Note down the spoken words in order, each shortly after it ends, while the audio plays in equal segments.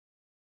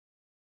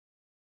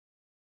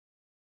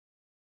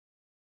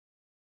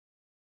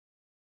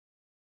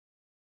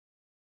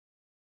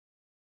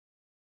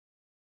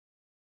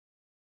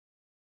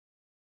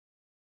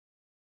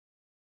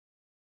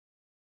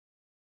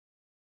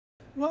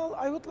Well,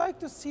 I would like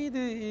to see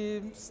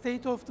the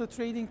state of the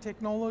trading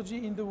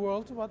technology in the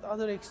world, what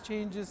other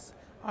exchanges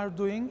are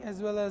doing, as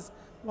well as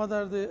what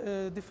are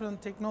the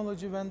different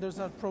technology vendors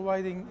are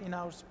providing in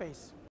our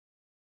space.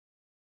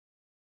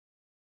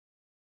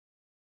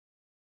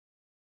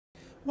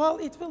 Well,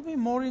 it will be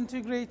more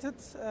integrated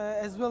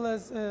as well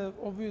as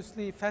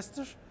obviously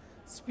faster.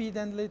 Speed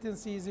and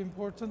latency is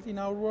important in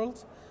our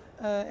world.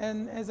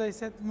 And as I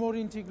said, more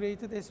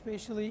integrated,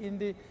 especially in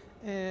the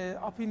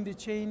up in the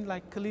chain,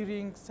 like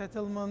clearing,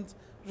 settlement,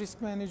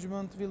 risk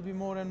management will be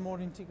more and more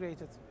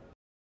integrated.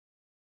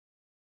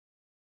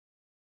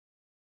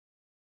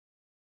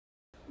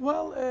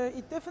 Well,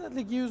 it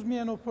definitely gives me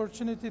an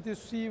opportunity to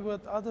see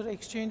what other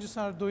exchanges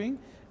are doing,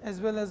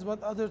 as well as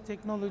what other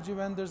technology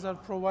vendors are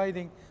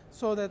providing,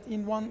 so that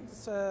in one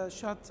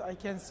shot I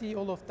can see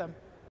all of them.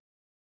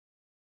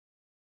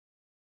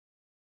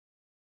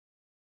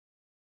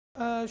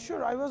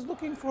 Sure, I was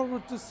looking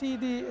forward to see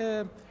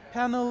the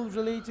panel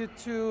related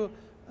to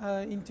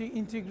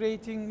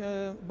integrating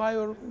buy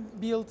or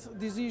build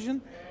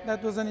decision.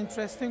 That was an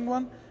interesting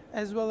one,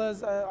 as well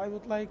as I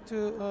would like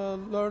to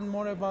learn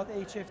more about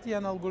HFT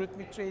and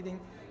algorithmic trading,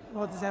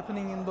 what is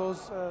happening in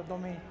those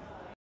domains.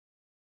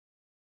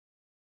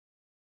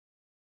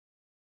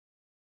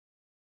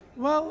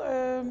 Well,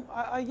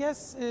 I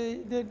guess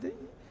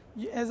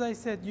as I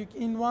said,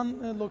 in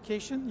one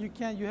location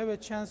you have a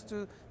chance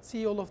to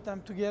see all of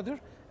them together,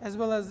 as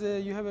well as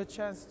you have a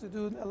chance to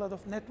do a lot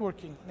of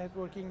networking.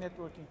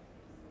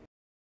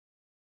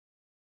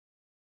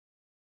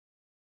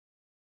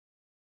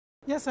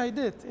 Yes, I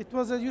did. It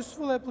was a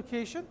useful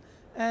application,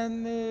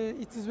 and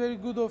it is very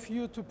good of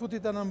you to put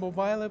it on a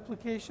mobile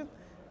application,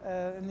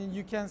 and then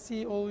you can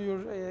see all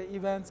your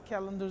events,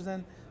 calendars,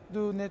 and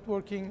do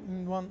networking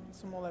in one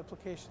small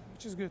application,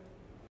 which is good.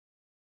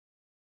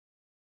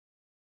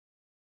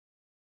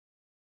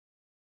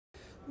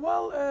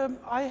 Well,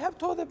 I have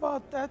thought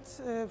about that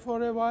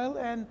for a while,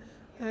 and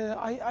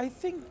I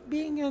think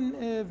being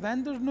a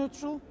vendor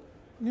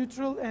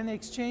neutral and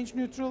exchange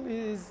neutral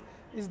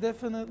is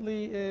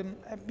definitely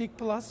a big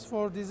plus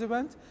for this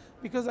event,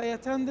 because I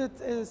attended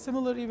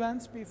similar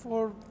events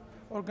before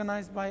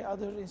organized by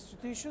other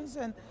institutions,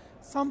 and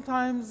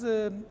sometimes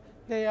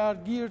they are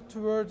geared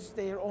towards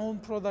their own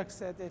product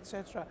set,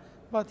 etc.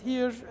 But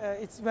here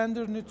it's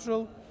vendor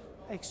neutral,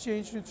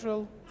 exchange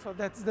neutral, so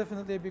that's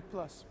definitely a big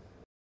plus.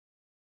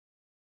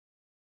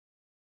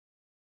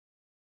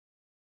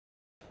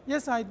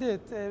 Yes, I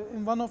did.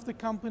 And one of the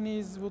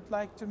companies would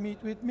like to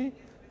meet with me,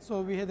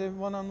 so we had a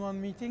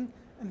one-on-one meeting,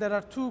 and there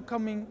are two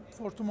coming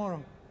for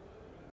tomorrow.